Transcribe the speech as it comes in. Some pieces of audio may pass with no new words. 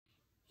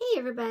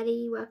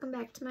everybody, welcome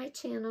back to my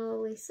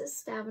channel, Lisa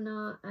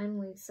Stavenot. I'm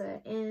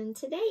Lisa, and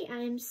today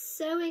I'm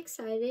so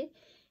excited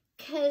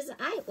because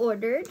I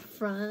ordered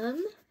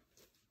from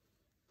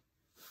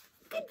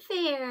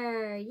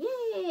Goodfair.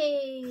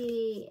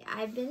 Yay!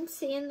 I've been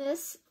seeing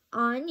this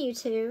on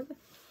YouTube,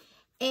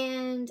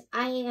 and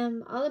I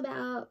am all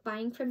about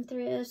buying from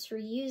thrifts,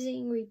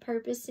 reusing,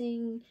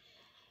 repurposing,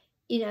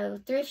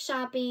 thrift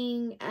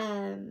shopping,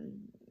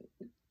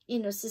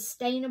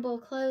 sustainable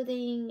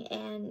clothing,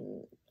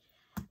 and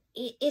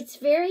it's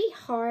very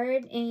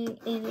hard and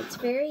it's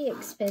very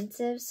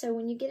expensive. So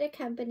when you get a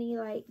company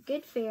like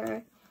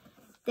Goodfair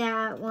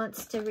that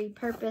wants to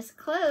repurpose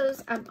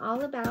clothes, I'm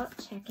all about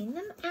checking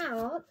them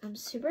out. I'm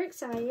super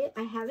excited.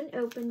 I haven't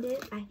opened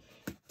it.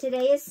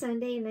 Today is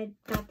Sunday and I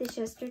got this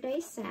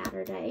yesterday,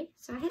 Saturday.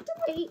 So I had to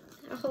wait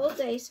a whole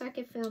day so I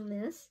could film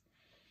this.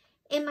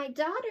 And my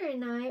daughter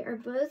and I are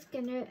both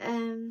gonna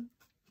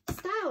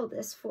style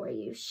this for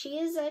you. She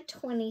is a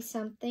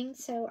 20-something,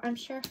 so I'm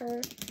sure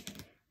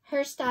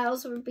her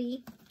styles would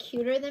be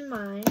cuter than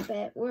mine,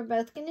 but we're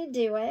both going to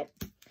do it.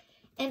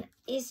 And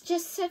it's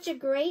just such a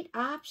great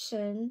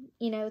option.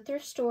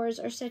 Thrift stores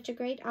are such a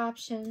great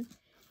option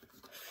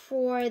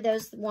for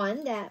those,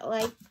 one, that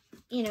like,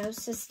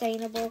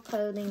 sustainable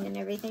clothing and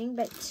everything.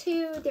 But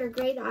two, they're a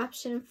great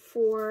option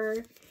for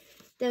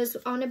those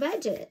on a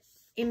budget.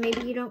 And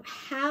maybe you don't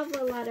have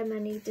a lot of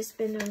money to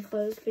spend on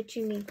clothes, but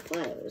you need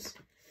clothes.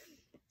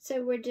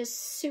 So we're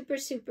just super,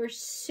 super,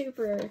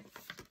 super,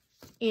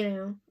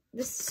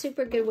 this is a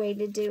super good way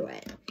to do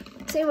it.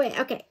 So anyway,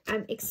 okay,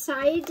 I'm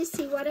excited to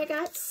see what I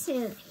got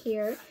sent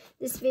here.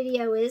 This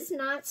video is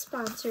not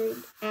sponsored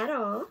at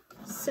all,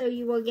 so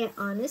you will get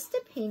honest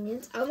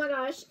opinions. Oh my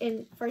gosh,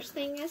 and first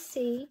thing I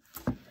see,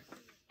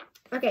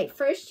 okay,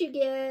 first you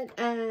get,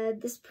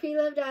 this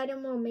pre-loved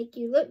item will make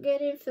you look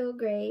good and feel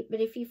great,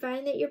 but if you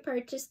find that your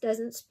purchase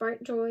doesn't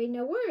spark joy,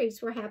 no worries.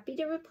 We're happy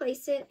to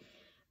replace it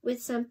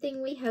with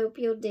something we hope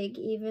you'll dig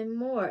even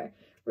more.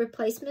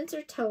 Replacements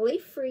are totally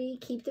free.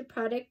 Keep the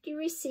product you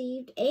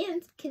received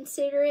and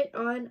consider it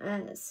on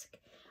us.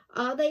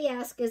 All they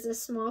ask is a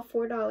small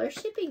 $4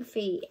 shipping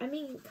fee. I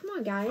mean, come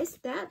on, guys.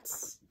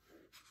 That's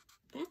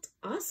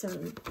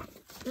awesome.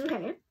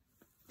 Okay.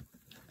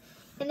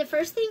 And the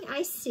first thing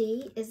I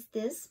see is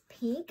this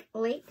pink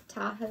Lake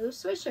Tahoe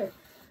sweatshirt.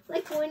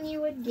 Like one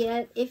you would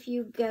get if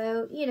you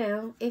go,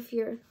 if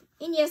you're,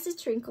 and yes,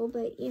 it's wrinkled,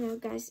 but,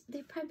 guys,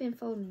 they've probably been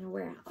folded in a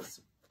warehouse.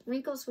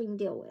 Wrinkles we can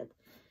deal with.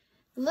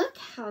 Look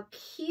how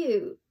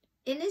cute.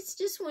 And it's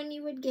just one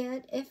you would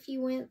get if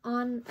you went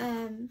on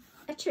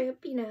a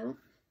trip,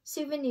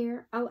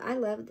 souvenir. Oh, I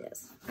love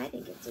this. I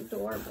think it's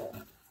adorable.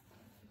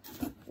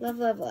 Love,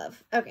 love,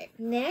 love. Okay,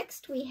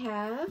 next we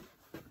have,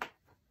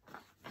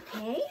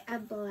 a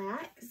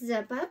black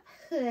zip-up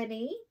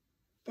hoodie.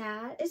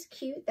 That is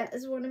cute. That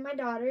is one of my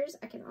daughters.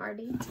 I can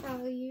already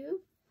tell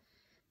you.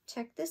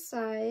 Check the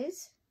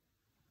size.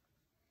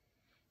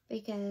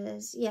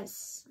 Because,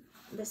 yes,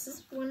 this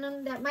is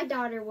one that my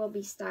daughter will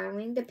be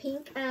styling. The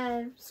pink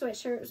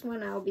sweatshirt is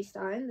one I'll be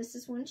styling. This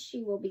is one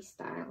she will be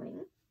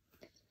styling.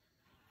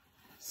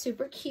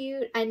 Super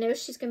cute. I know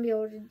she's going to be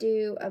able to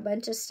do a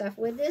bunch of stuff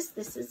with this.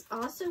 This is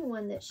also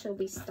one that she'll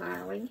be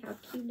styling. How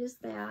cute is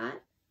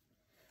that?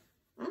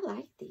 I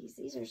like these.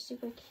 These are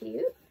super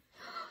cute.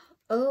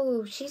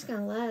 Oh, she's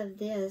going to love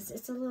this.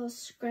 It's a little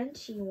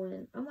scrunchy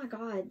one. Oh, my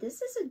God.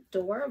 This is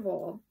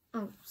adorable.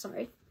 Oh,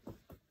 sorry.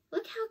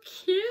 Look how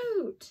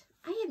cute.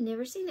 I have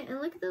never seen it. And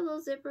look at the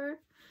little zipper.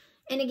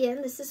 And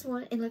again, this is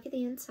one. And look at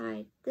the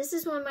inside. This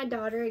is one my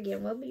daughter,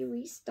 again, will be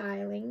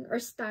restyling or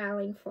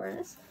styling for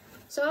us.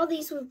 So all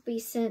these will be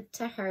sent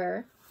to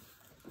her.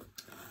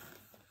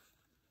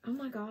 Oh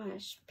my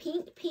gosh.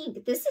 Pink,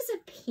 pink. This is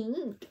a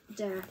pink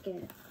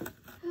jacket.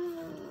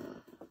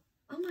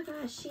 Oh my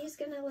gosh. She's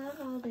going to love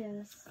all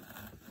this.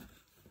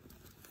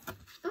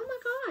 Oh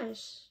my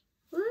gosh.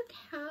 Look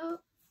how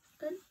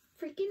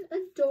freaking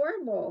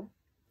adorable.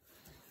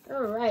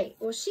 All right.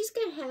 Well, she's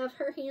going to have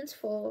her hands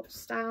full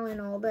styling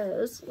all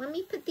those. Let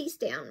me put these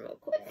down real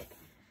quick,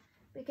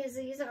 because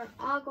these are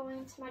all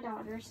going to my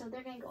daughter, so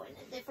they're going to go in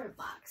a different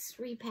box,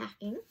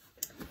 repacking.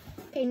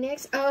 Okay,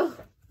 next. Oh,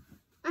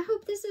 I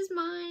hope this is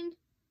mine.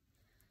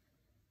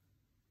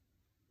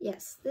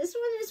 Yes, this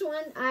one is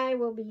one I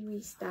will be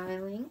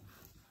restyling.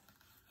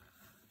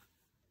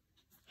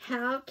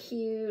 How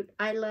cute.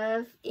 I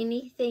love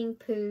anything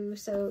poo,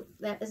 so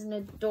that is an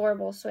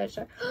adorable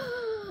sweatshirt.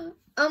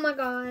 Oh my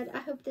God, I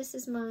hope this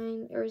is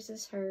mine, or is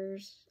this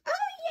hers? Oh,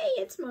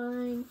 yay, it's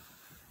mine.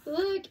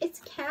 Look,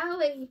 it's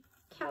Callie.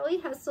 Callie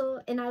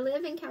Hustle, and I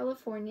live in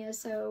California,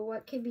 so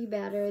what could be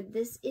better?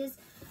 This is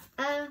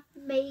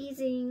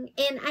amazing.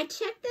 And I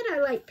checked that I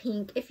like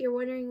pink, if you're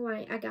wondering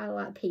why I got a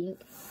lot of pink,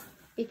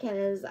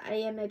 because I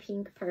am a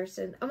pink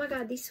person. Oh my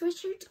God, these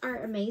sweatshirts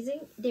are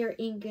amazing. They're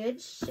in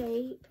good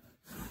shape.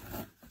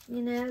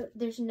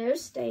 There's no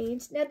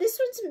stains. Now, this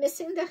one's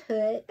missing the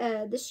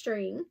hood, the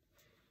string.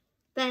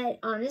 But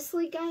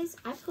honestly, guys,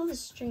 I pulled the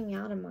string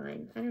out of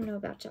mine. I don't know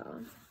about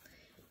y'all.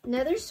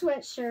 Another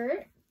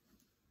sweatshirt.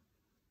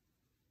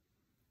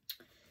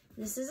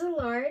 This is a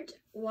large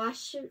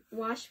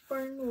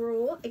Washburn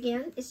rule.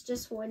 Again, it's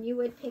just one you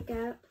would pick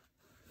up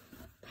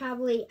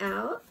probably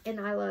out, and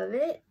I love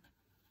it.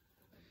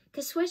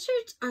 Because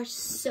sweatshirts are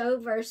so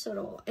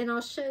versatile, and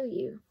I'll show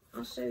you.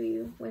 I'll show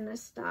you when I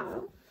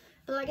style.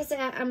 But like I said,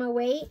 I'm going to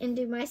wait and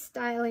do my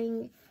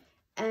styling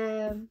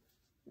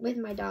with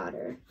my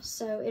daughter.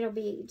 So it'll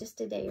be just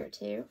a day or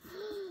two.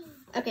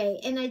 Okay,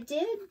 and I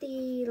did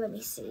the, let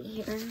me see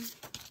here.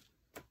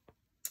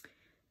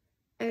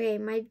 Okay,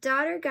 my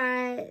daughter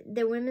got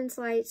the women's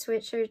light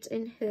sweatshirts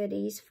and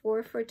hoodies,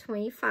 4 for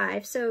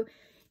 $25. So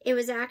it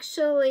was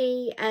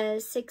actually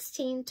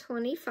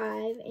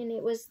 $16.25, and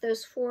it was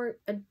those 4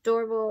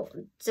 adorable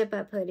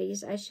zip-up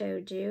hoodies I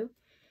showed you.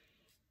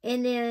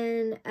 And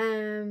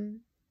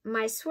then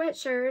my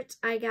sweatshirts,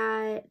 I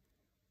got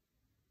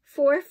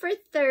 4 for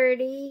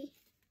 $30,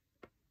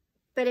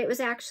 but it was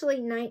actually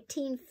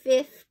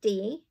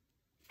 $19.50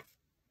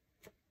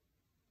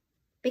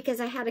 because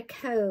I had a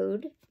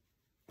code.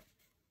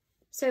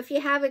 So if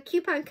you have a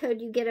coupon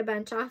code, you get a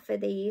bunch off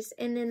of these.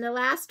 And then the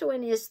last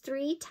one is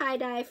 3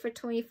 tie-dye for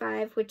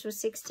 $25, which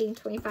was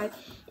 $16.25.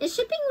 And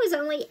shipping was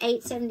only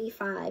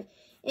 $8.75.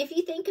 If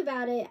you think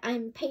about it,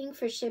 I'm paying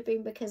for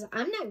shipping because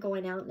I'm not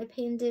going out in a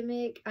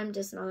pandemic. I'm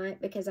just not,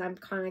 because I'm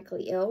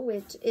chronically ill,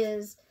 which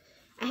is,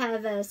 I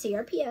have a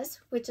CRPS,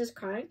 which is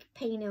chronic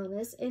pain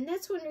illness. And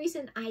that's one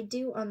reason I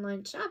do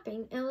online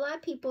shopping. And a lot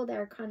of people that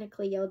are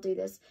chronically ill do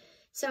this.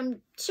 So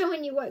I'm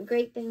showing you what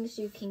great things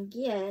you can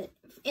get.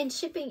 And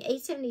shipping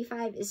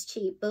 $8.75 is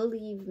cheap.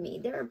 Believe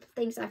me. There are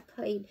things I've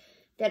paid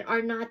that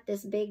are not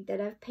this big that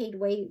I've paid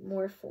way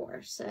more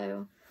for.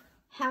 So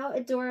how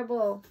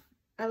adorable.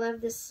 I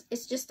love this.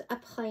 It's just a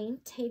plain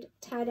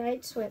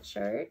tie-dyed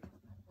sweatshirt.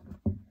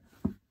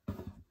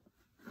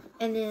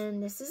 And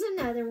then this is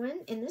another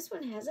one. And this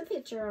one has a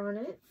picture on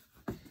it.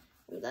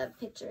 We love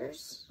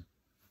pictures.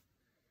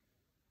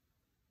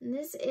 And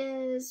this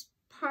is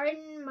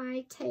Pardon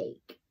My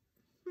Take.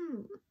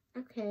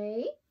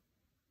 Okay.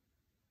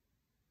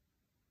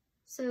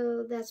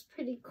 So that's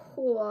pretty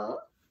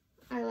cool.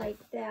 I like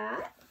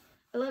that.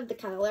 I love the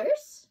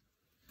colors.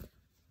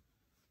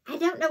 I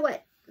don't know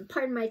what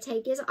Pardon My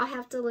Take is. I'll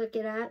have to look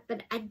it up,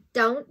 but I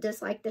don't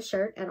dislike the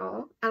shirt at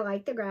all. I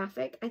like the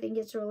graphic. I think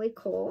it's really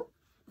cool.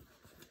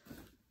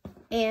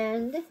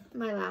 And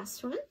my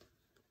last one.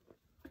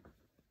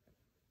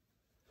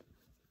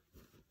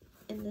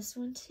 And this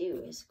one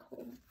too is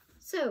cool.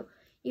 So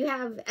you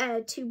have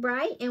 2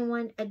 bright and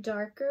 1 a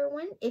darker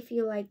one. If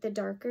you like the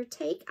darker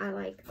take, I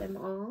like them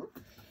all.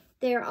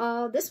 They're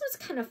all, this one's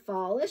kind of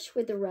fallish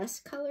with the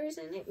rust colors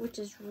in it, which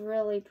is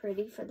really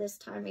pretty for this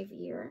time of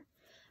year.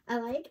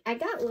 I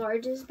got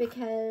larges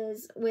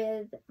because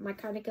with my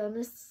chronic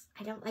illness,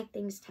 I don't like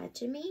things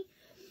touching me.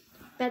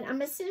 But I'm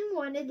going to send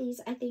one of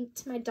these, I think,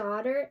 to my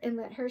daughter and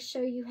let her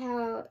show you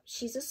how,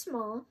 she's a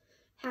small,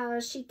 how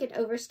she could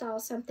overstyle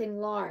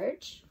something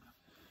large.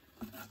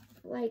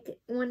 Like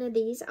one of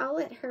these. I'll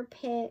let her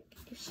pick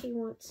if she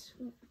wants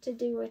to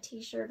do a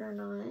t-shirt or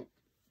not.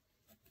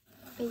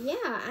 But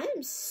yeah,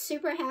 I'm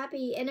super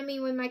happy. And I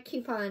mean with my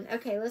coupon.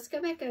 Okay, let's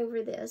go back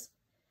over this.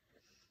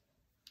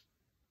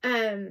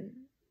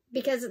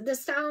 Because the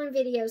styling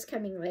video is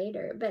coming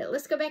later. But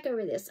let's go back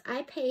over this.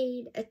 I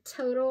paid a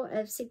total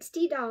of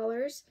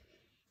 $60.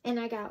 And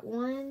I got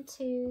 4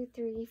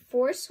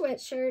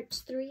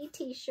 sweatshirts, 3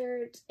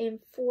 t-shirts, and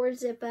 4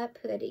 zip-up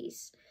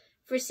hoodies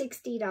for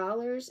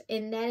 $60,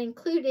 and that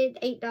included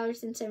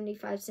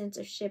 $8.75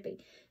 of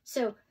shipping.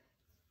 So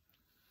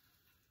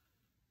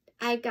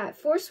I got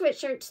 4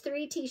 sweatshirts,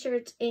 3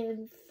 t-shirts,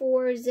 and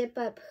 4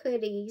 zip-up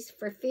hoodies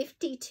for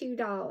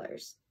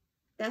 $52.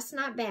 That's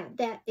not bad.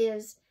 That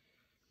is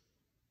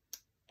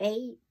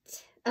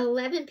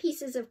 11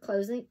 pieces of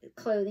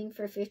clothing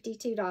for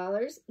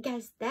 $52.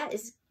 Guys, that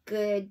is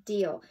good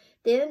deal.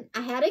 Then I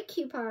had a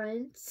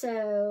coupon,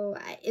 so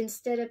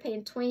instead of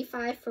paying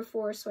 $25 for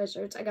 4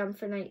 sweatshirts, I got them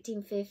for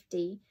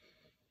 $19.50.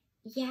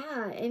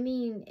 Yeah, I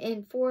mean,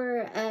 and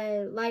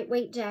 4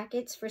 lightweight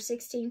jackets for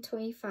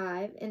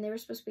 $16.25, and they were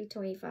supposed to be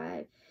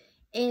 $25.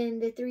 And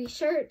the 3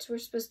 shirts were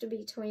supposed to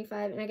be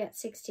 $25, and I got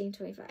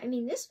 $16.25. I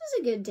mean, this was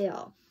a good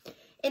deal.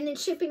 And then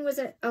shipping was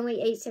at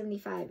only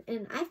 $8.75,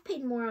 and I've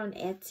paid more on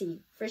Etsy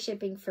for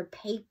shipping for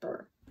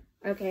paper.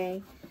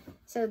 Okay,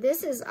 so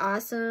this is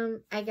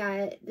awesome. I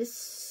got this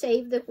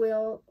Save the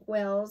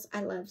Whales.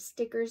 I love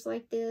stickers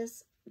like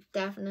this.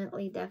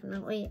 Definitely,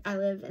 definitely. I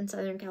live in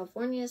Southern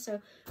California, so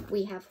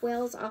we have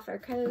whales off our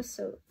coast,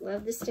 so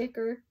love the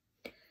sticker.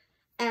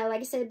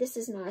 Like I said, this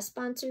is not a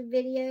sponsored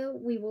video.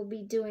 We will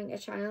be doing a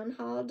try-on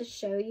haul to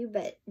show you,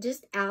 but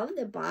just out of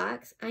the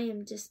box, I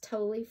am just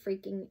totally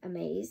freaking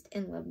amazed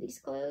and love these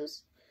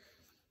clothes.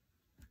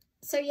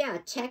 So yeah,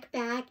 check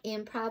back,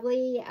 and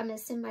probably I'm going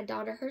to send my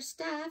daughter her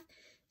stuff.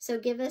 So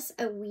give us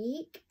a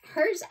week.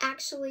 Hers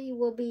actually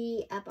will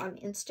be up on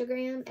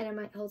Instagram, and I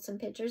might hold some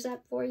pictures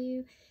up for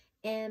you.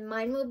 And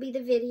mine will be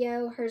the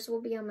video. Hers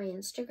will be on my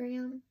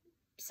Instagram.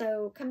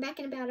 So come back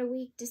in about a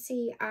week to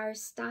see our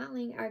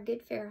styling, our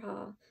Goodfair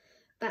haul.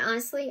 But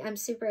honestly, I'm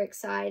super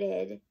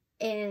excited.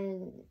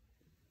 And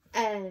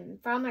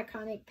for all my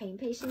chronic pain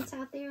patients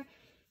out there,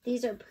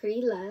 these are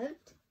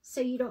pre-loved. So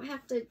you don't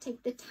have to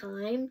take the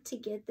time to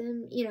get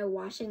them, you know,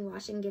 wash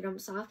and get them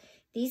soft.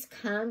 These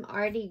come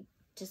already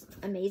just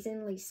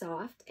amazingly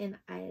soft, and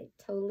I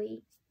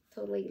totally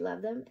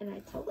love them. And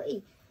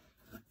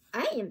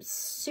I am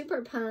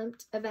super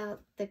pumped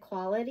about the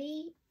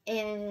quality,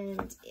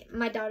 and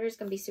my daughter's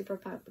going to be super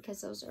pumped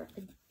because those are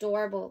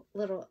adorable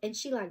little, and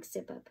she likes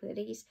zip-up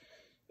hoodies.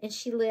 And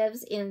she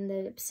lives in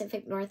the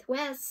Pacific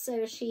Northwest,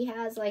 so she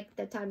has, like,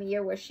 the time of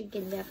year where she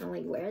can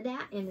definitely wear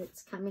that, and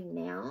it's coming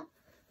now.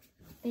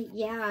 But,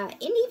 yeah,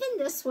 and even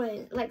this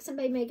one, like,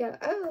 somebody may go,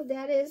 oh,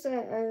 that is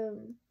a,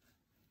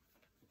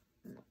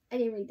 I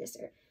didn't read this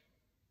there.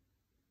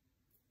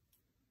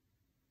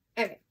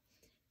 Okay,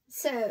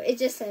 so it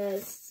just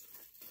says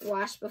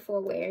wash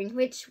before wearing,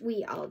 which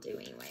we all do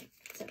anyway.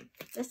 So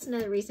that's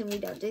another reason we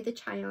don't do the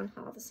try-on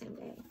haul the same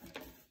day.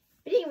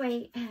 But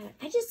anyway,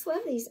 I just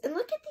love these. And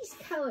look at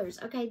these colors.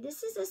 Okay,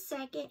 this is a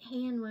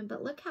second-hand one,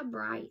 but look how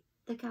bright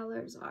the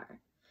colors are.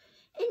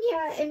 And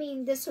yeah, I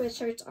mean, the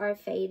sweatshirts are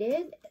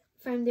faded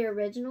from the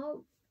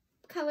original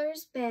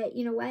colors, but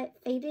you know what?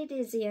 Faded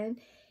is in,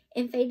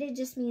 and faded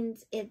just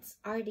means it's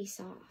already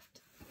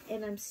soft.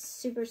 And I'm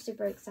super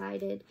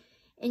excited.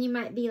 And you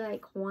might be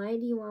like, why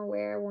do you want to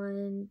wear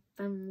one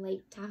from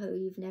Lake Tahoe?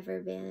 You've never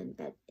been.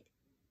 But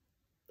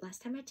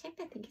last time I checked,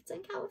 I think it's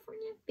in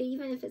California. But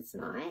even if it's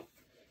not,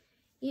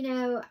 you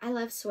know, I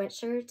love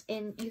sweatshirts,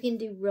 and you can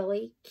do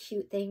really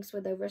cute things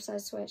with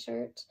oversized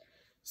sweatshirts.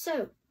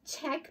 So,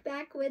 check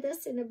back with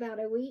us in about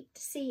a week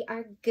to see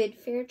our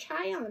Goodfair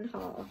try-on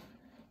haul.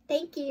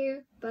 Thank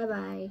you.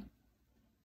 Bye-bye.